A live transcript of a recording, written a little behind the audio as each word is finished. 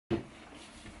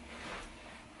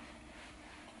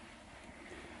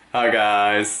Hi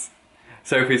guys.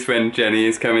 Sophie's friend Jenny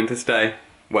is coming to stay.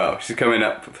 Well, she's coming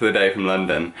up for the day from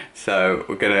London, so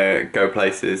we're gonna go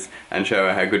places and show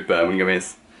her how good Birmingham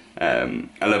is. I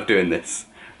love doing this.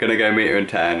 Gonna go meet her in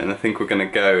town, and I think we're gonna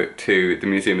go to the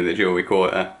Museum of the Jewellery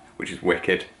Quarter, which is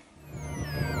wicked.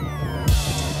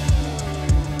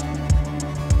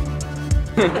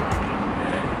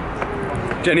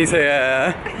 Jenny's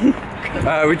here.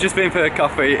 We've just been for a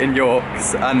coffee in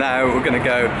York's, and now we're going to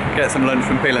go get some lunch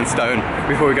from Peel and Stone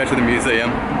before we go to the museum.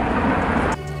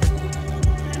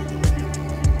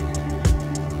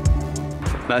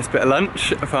 Nice bit of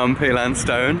lunch from Peel and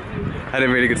Stone. Had a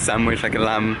really good sandwich, like a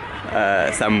lamb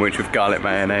sandwich with garlic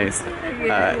mayonnaise.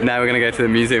 Now we're going to go to the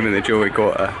Museum of the Jewellery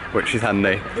Quarter, which is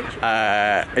handy.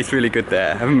 It's really good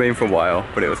there. I haven't been for a while,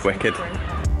 but it was wicked.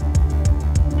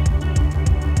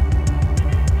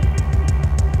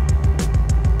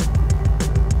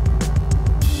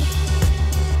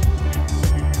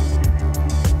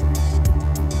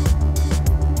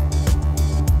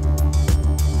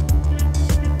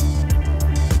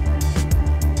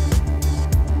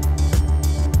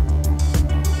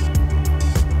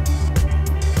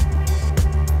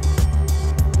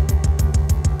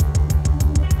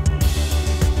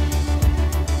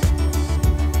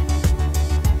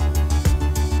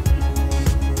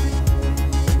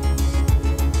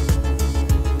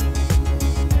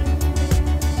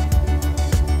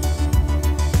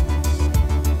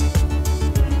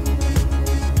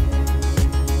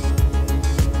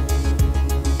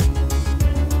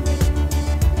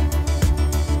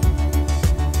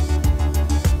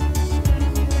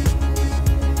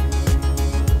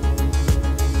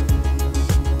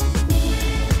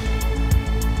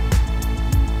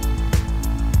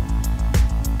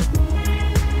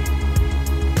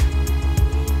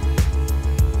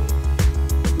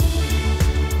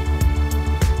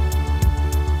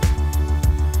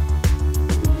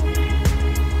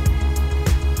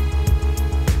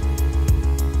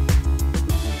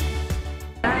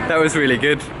 That was really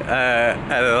good.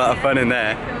 Had a lot of fun in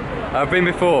there. I've been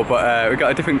before, but we got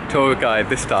a different tour guide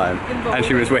this time, and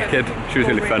she was wicked. She was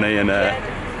really funny, and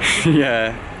she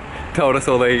told us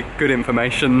all the good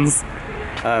informations.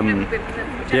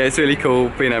 Yeah, it's really cool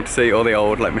being able to see all the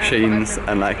old machines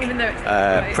and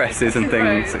presses and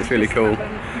things. It's really cool.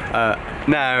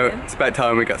 Now it's about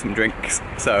time we got some drinks,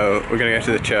 so we're gonna go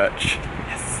to the church.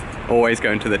 Yes, always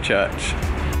going to the church.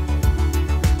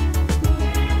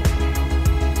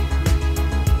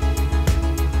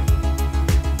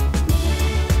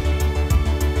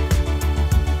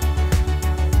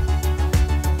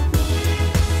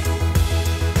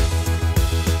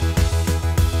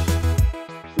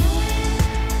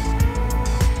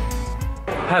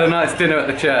 Had a nice dinner at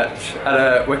the church, had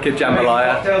a wicked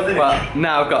jambalaya, but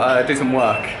now I've got to do some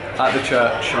work at the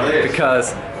church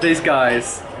because these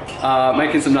guys are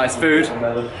making some nice food.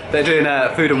 They're doing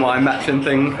a food and wine matching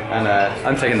thing, and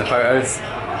I'm taking the photos.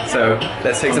 So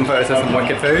let's take some photos of some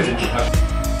wicked food.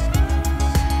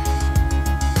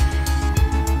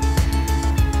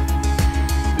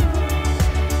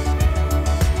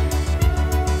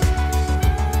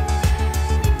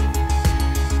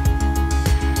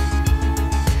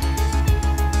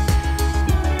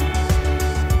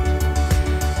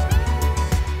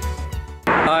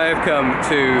 I've come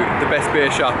to the best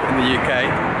beer shop in the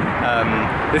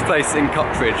UK. This place in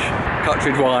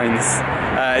Cotteridge Wines.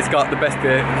 It's got the best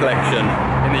beer collection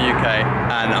in the UK,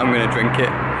 and I'm going to drink it.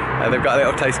 They've got a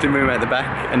little tasting room at the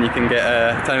back, and you can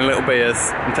get tiny little beers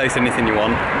and taste anything you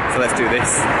want. So let's do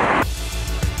this.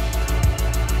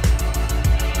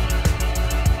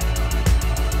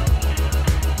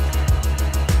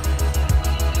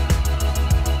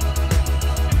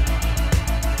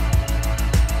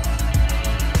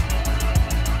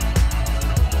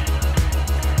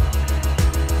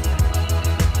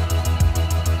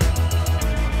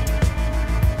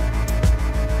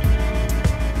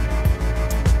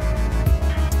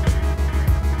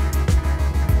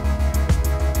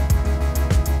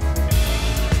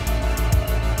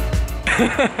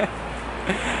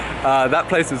 That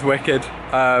place was wicked.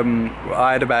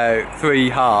 I had about 3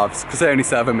 halves, because they only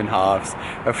serve them in halves,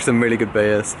 of some really good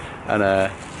beers,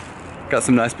 and got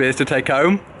some nice beers to take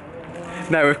home.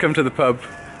 Now we've come to the pub,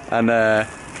 and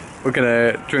we're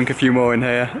gonna drink a few more in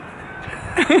here.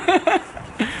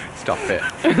 Stop it.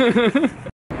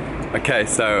 Okay,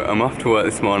 so I'm off to work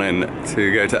this morning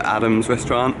to go to Adam's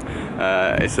restaurant.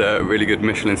 It's a really good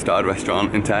Michelin-starred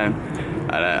restaurant in town,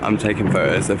 and I'm taking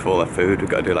photos of all the food. We've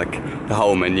got to do the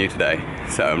whole menu today,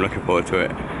 so I'm looking forward to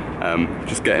it.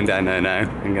 Just getting down there now.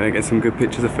 I'm gonna get some good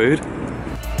pictures of food.